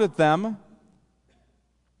around at them,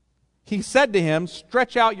 he said to him,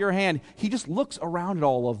 stretch out your hand. He just looks around at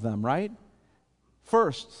all of them, right?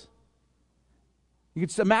 First, you can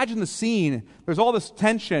just imagine the scene. There's all this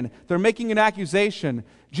tension. They're making an accusation.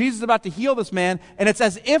 Jesus is about to heal this man, and it's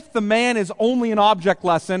as if the man is only an object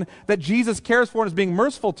lesson that Jesus cares for and is being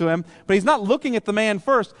merciful to him, but he's not looking at the man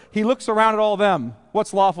first. He looks around at all of them.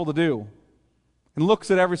 What's lawful to do? And looks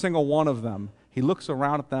at every single one of them. He looks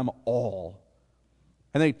around at them all.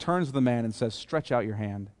 And then he turns to the man and says, stretch out your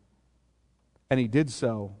hand. And he did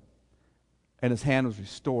so, and his hand was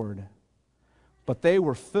restored. But they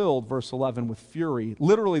were filled, verse 11, with fury.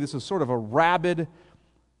 Literally, this is sort of a rabid,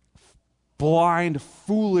 blind,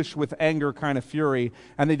 foolish with anger kind of fury.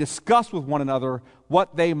 And they discussed with one another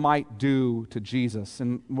what they might do to Jesus.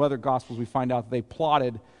 In other Gospels, we find out that they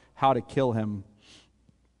plotted how to kill him.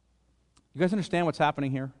 You guys understand what's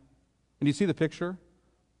happening here? And do you see the picture?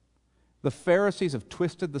 The Pharisees have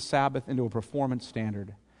twisted the Sabbath into a performance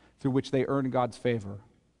standard through which they earn God's favor.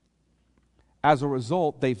 As a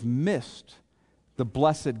result, they've missed the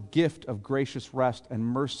blessed gift of gracious rest and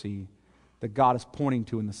mercy that God is pointing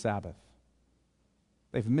to in the Sabbath.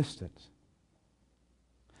 They've missed it.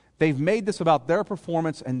 They've made this about their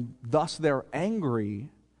performance, and thus they're angry.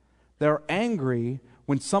 They're angry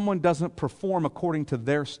when someone doesn't perform according to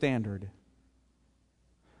their standard.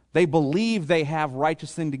 They believe they have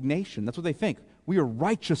righteous indignation. That's what they think. We are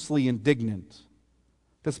righteously indignant.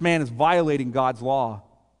 This man is violating God's law.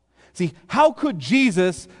 See, how could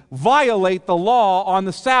Jesus violate the law on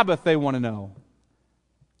the Sabbath, they want to know.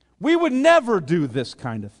 We would never do this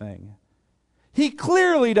kind of thing. He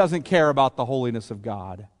clearly doesn't care about the holiness of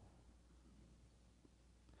God.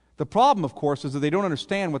 The problem, of course, is that they don't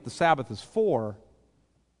understand what the Sabbath is for,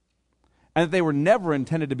 and that they were never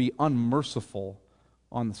intended to be unmerciful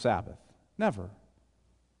on the Sabbath. Never.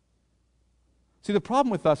 See, the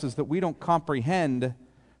problem with us is that we don't comprehend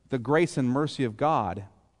the grace and mercy of God.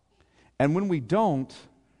 And when we don't,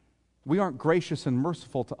 we aren't gracious and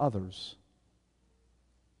merciful to others.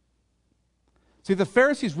 See, the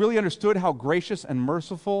Pharisees really understood how gracious and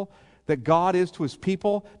merciful that God is to His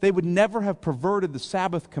people. They would never have perverted the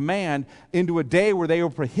Sabbath command into a day where they were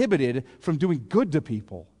prohibited from doing good to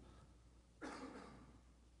people.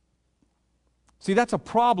 See, that's a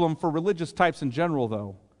problem for religious types in general,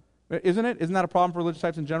 though. Isn't it? Isn't that a problem for religious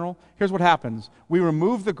types in general? Here's what happens. We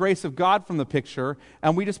remove the grace of God from the picture,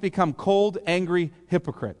 and we just become cold, angry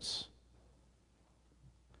hypocrites.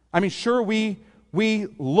 I mean, sure, we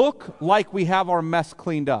look like we have our mess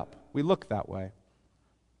cleaned up. We look that way.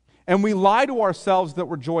 And we lie to ourselves that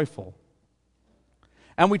we're joyful.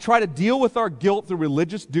 And we try to deal with our guilt through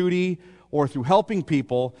religious duty or through helping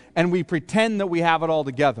people, and we pretend that we have it all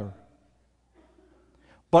together.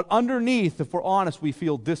 But underneath, if we're honest, we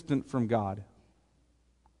feel distant from God.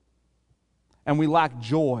 And we lack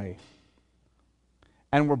joy.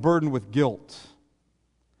 And we're burdened with guilt.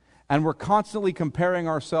 And we're constantly comparing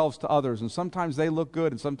ourselves to others. And sometimes they look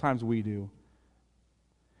good and sometimes we do.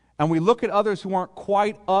 And we look at others who aren't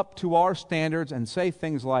quite up to our standards and say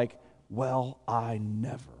things like, well, I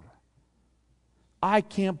never. I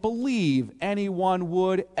can't believe anyone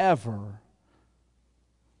would ever.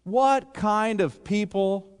 What kind of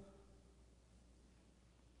people?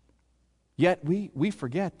 Yet we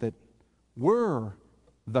forget that we're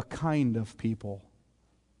the kind of people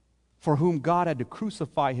for whom God had to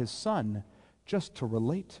crucify His Son just to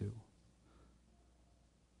relate to.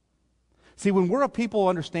 See, when we're a people who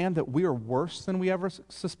understand that we are worse than we ever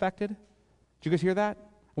suspected, did you guys hear that?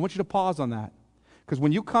 I want you to pause on that. Because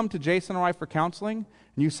when you come to Jason or I for counseling,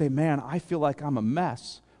 and you say, man, I feel like I'm a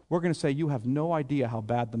mess, we're going to say, you have no idea how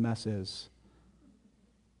bad the mess is.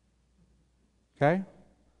 Okay?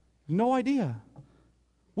 No idea.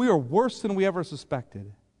 We are worse than we ever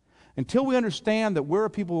suspected. Until we understand that we're a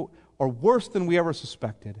people who are worse than we ever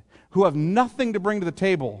suspected, who have nothing to bring to the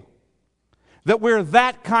table, that we're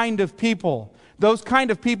that kind of people, those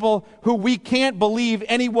kind of people who we can't believe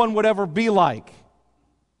anyone would ever be like.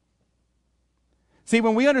 See,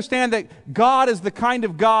 when we understand that God is the kind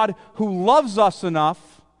of God who loves us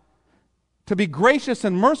enough to be gracious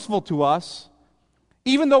and merciful to us,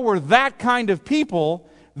 even though we're that kind of people,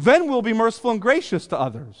 then we'll be merciful and gracious to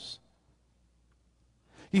others.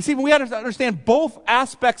 You see, when we understand both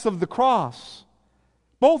aspects of the cross,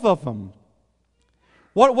 both of them,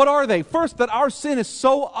 what are they? First, that our sin is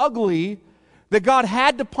so ugly that God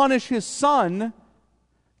had to punish His Son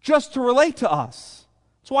just to relate to us.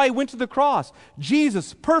 That's why He went to the cross.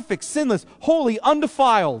 Jesus, perfect, sinless, holy,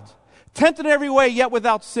 undefiled, tempted in every way, yet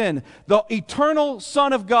without sin. The eternal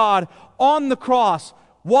Son of God on the cross.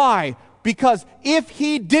 Why? Because if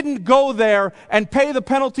He didn't go there and pay the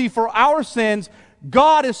penalty for our sins,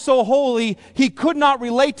 God is so holy, He could not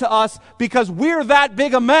relate to us because we're that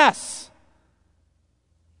big a mess.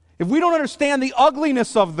 If we don't understand the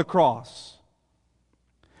ugliness of the cross,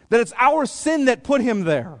 that it's our sin that put Him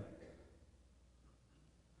there,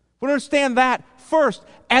 we understand that first,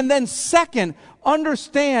 and then second,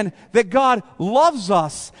 understand that God loves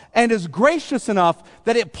us and is gracious enough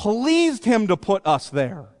that it pleased Him to put us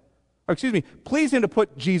there. Pleased Him to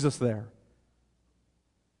put Jesus there.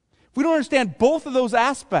 If we don't understand both of those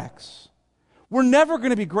aspects, we're never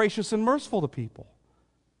going to be gracious and merciful to people.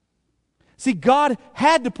 See, God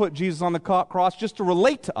had to put Jesus on the cross just to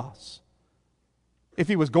relate to us, if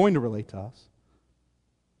He was going to relate to us.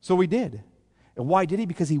 So He did. And why did He?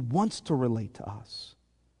 Because He wants to relate to us.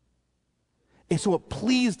 And so it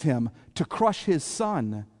pleased Him to crush His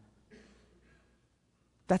Son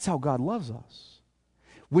That's how God loves us.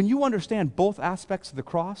 When you understand both aspects of the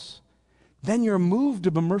cross, then you're moved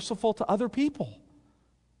to be merciful to other people.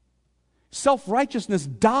 Self-righteousness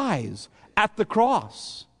dies at the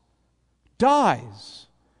cross. Dies.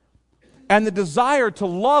 And the desire to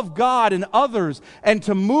love God and others and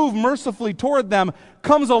to move mercifully toward them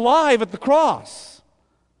comes alive at the cross.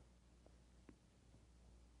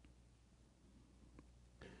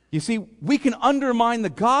 You see, we can undermine the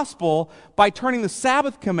gospel by turning the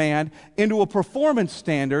Sabbath command into a performance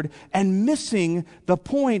standard and missing the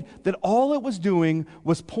point that all it was doing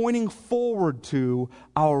was pointing forward to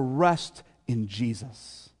our rest in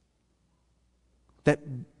Jesus. That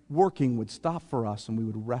working would stop for us and we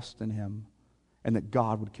would rest in Him, and that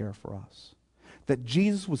God would care for us. That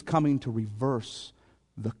Jesus was coming to reverse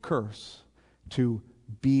the curse, to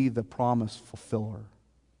be the promise fulfiller.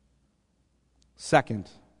 Second,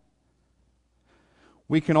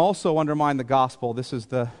 we can also undermine the gospel. This is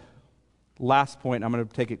the last point. I'm going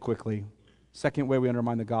to take it quickly. Second way we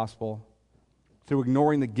undermine the gospel, through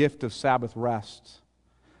ignoring the gift of Sabbath rest.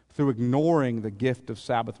 Through ignoring the gift of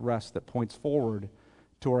Sabbath rest that points forward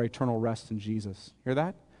to our eternal rest in Jesus. Hear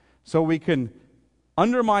that? So we can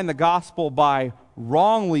undermine the gospel by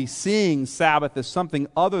wrongly seeing Sabbath as something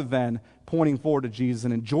other than pointing forward to Jesus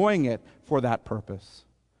and enjoying it for that purpose.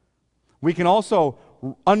 We can also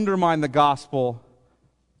undermine the gospel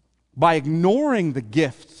by ignoring the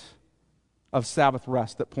gift of Sabbath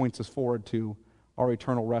rest that points us forward to our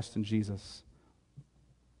eternal rest in Jesus.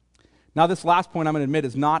 Now, this last point, I'm going to admit,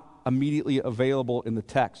 is not immediately available in the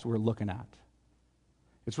text we're looking at.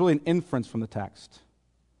 It's really an inference from the text.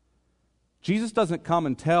 Jesus doesn't come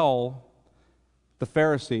and tell the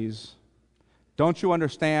Pharisees, don't you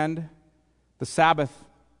understand? The Sabbath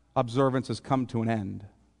observance has come to an end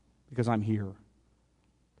because I'm here.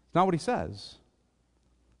 It's not what He says.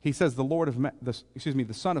 He says the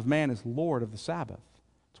Son of Man is Lord of the Sabbath.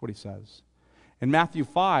 That's what He says. In Matthew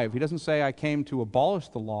 5, He doesn't say, I came to abolish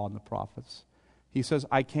the law and the prophets. He says,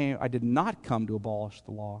 I did not come to abolish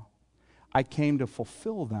the law. I came to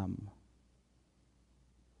fulfill them.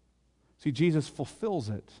 See, Jesus fulfills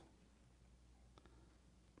it.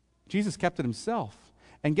 Jesus kept it Himself.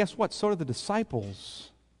 And guess what? So did the disciples.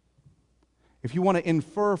 If you want to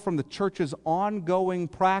infer from the church's ongoing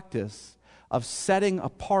practice of setting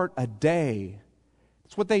apart a day,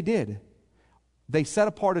 that's what they did. They set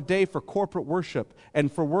apart a day for corporate worship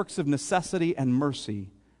and for works of necessity and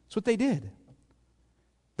mercy. That's what they did.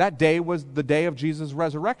 That day was the day of Jesus'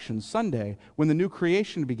 resurrection, Sunday, when the new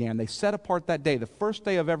creation began. They set apart that day, the first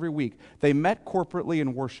day of every week. They met corporately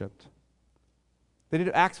and worshiped. They did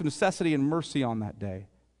acts of necessity and mercy on that day.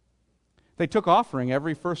 They took offering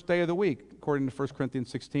every first day of the week, according to 1 Corinthians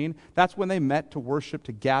 16. That's when they met to worship,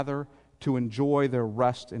 to gather, to enjoy their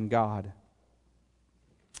rest in God.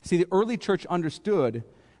 See, the early church understood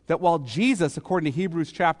that while Jesus, according to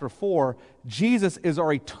Hebrews chapter 4, Jesus is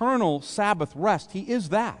our eternal Sabbath rest. He is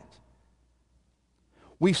that.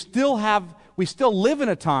 We still live in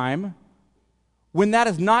a time when that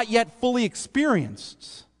is not yet fully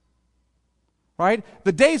experienced. Right?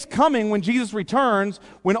 The day's coming when Jesus returns,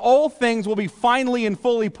 when all things will be finally and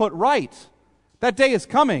fully put right. That day is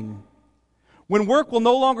coming. When work will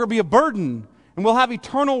no longer be a burden, and we'll have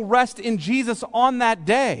eternal rest in Jesus on that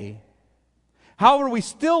day. However, we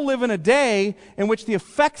still live in a day in which the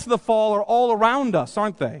effects of the fall are all around us,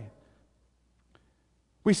 aren't they?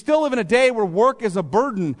 We still live in a day where work is a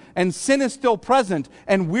burden, and sin is still present,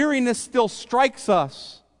 and weariness still strikes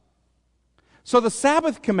us. So the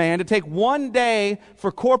Sabbath command to take one day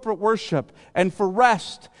for corporate worship and for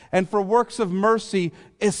rest and for works of mercy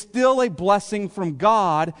is still a blessing from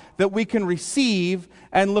God that we can receive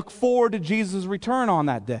and look forward to Jesus' return on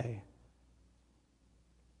that day.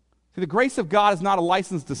 See, the grace of God is not a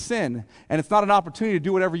license to sin, and it's not an opportunity to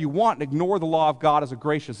do whatever you want and ignore the law of God as a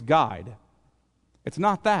gracious guide. It's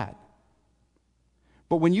not that.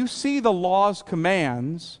 But when you see the law's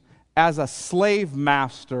commands as a slave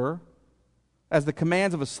master, as the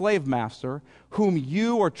commands of a slave master, whom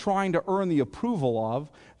you are trying to earn the approval of,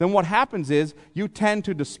 then what happens is you tend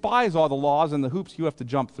to despise all the laws and the hoops you have to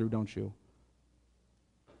jump through, don't you?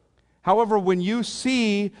 However, when you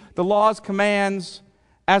see the law's commands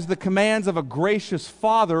as the commands of a gracious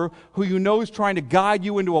Father who you know is trying to guide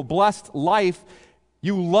you into a blessed life,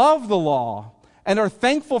 you love the law and are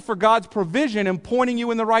thankful for God's provision in pointing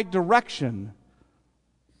you in the right direction.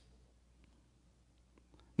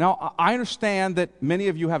 Now, I understand that many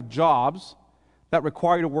of you have jobs that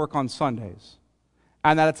require you to work on Sundays,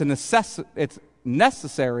 and that it's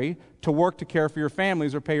necessary to work to care for your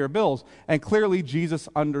families or pay your bills. And clearly, Jesus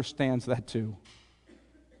understands that too.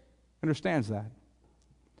 Understands that.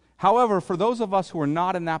 However, for those of us who are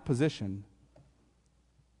not in that position,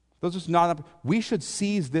 we should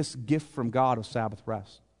seize this gift from God of Sabbath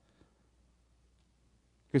rest.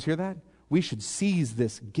 You guys hear that? We should seize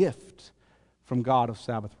this gift from God of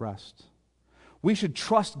Sabbath rest. We should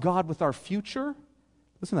trust God with our future.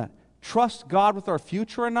 Listen to that. Trust God with our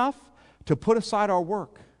future enough to put aside our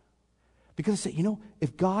work. Because I say,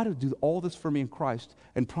 if God would do all this for me in Christ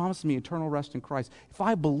and promise me eternal rest in Christ, if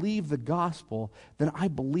I believe the gospel, then I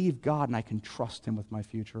believe God and I can trust Him with my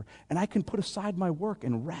future. And I can put aside my work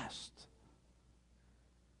and rest.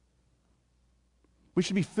 We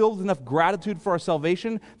should be filled with enough gratitude for our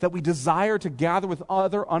salvation that we desire to gather with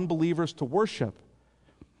other unbelievers to worship.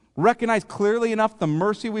 Recognize clearly enough the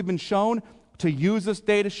mercy we've been shown to use this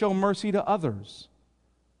day to show mercy to others.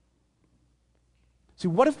 See,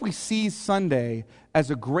 what if we seize Sunday as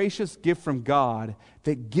a gracious gift from God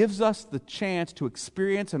that gives us the chance to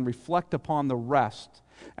experience and reflect upon the rest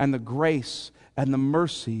and the grace and the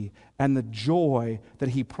mercy and the joy that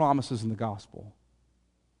He promises in the gospel?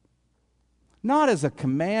 Not as a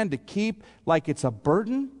command to keep like it's a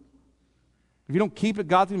burden. If you don't keep it,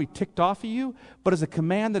 God's going to be ticked off of you. But as a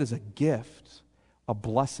command that is a gift, a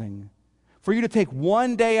blessing. For you to take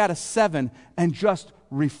one day out of 7 and just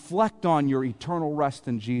reflect on your eternal rest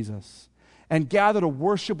in Jesus. And gather to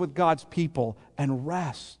worship with God's people and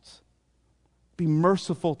rest. Be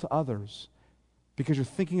merciful to others because you're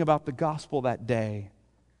thinking about the gospel that day.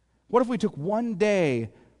 What if we took one day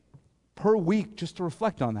per week just to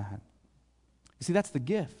reflect on that? You see, that's the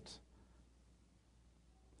gift.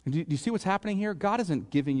 And do you see what's happening here? God isn't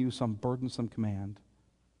giving you some burdensome command.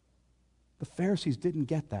 The Pharisees didn't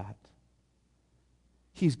get that.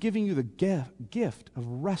 He's giving you the gift of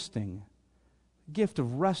resting. Gift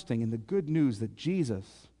of resting in the good news that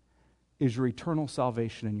Jesus is your eternal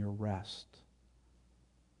salvation and your rest.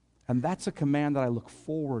 And that's a command that I look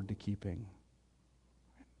forward to keeping.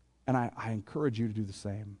 And I encourage you to do the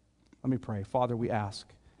same. Let me pray. Father, we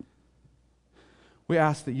ask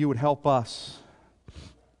that you would help us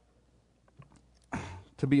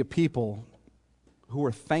to be a people who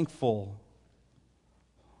are thankful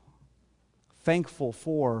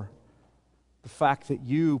for the fact that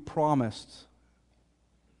you promised,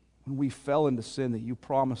 when we fell into sin, that you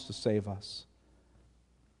promised to save us.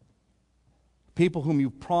 People whom you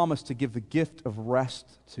promised to give the gift of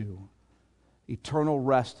rest to, eternal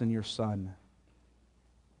rest in your Son.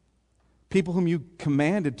 People whom you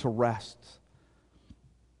commanded to rest,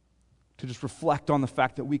 to just reflect on the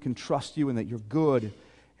fact that we can trust you and that you're good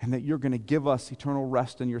and that you're going to give us eternal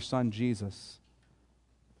rest in your Son, Jesus.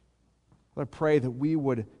 I pray that we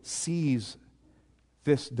would seize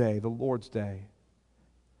this day, the Lord's Day.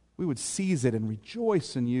 We would seize it and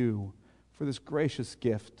rejoice in you for this gracious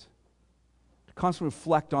gift. To constantly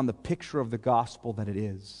reflect on the picture of the gospel that it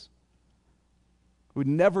is. We would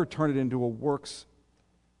never turn it into a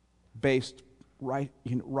works-based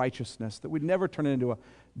righteousness. That we'd never turn it into a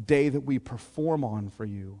day that we perform on for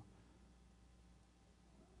you.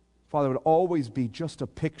 Father, it would always be just a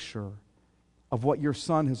picture of what your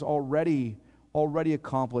Son has already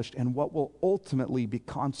accomplished and what will ultimately be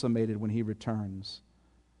consummated when He returns.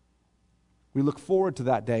 We look forward to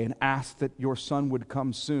that day and ask that your Son would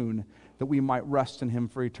come soon, that we might rest in Him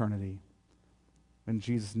for eternity. In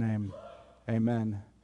Jesus' name, amen.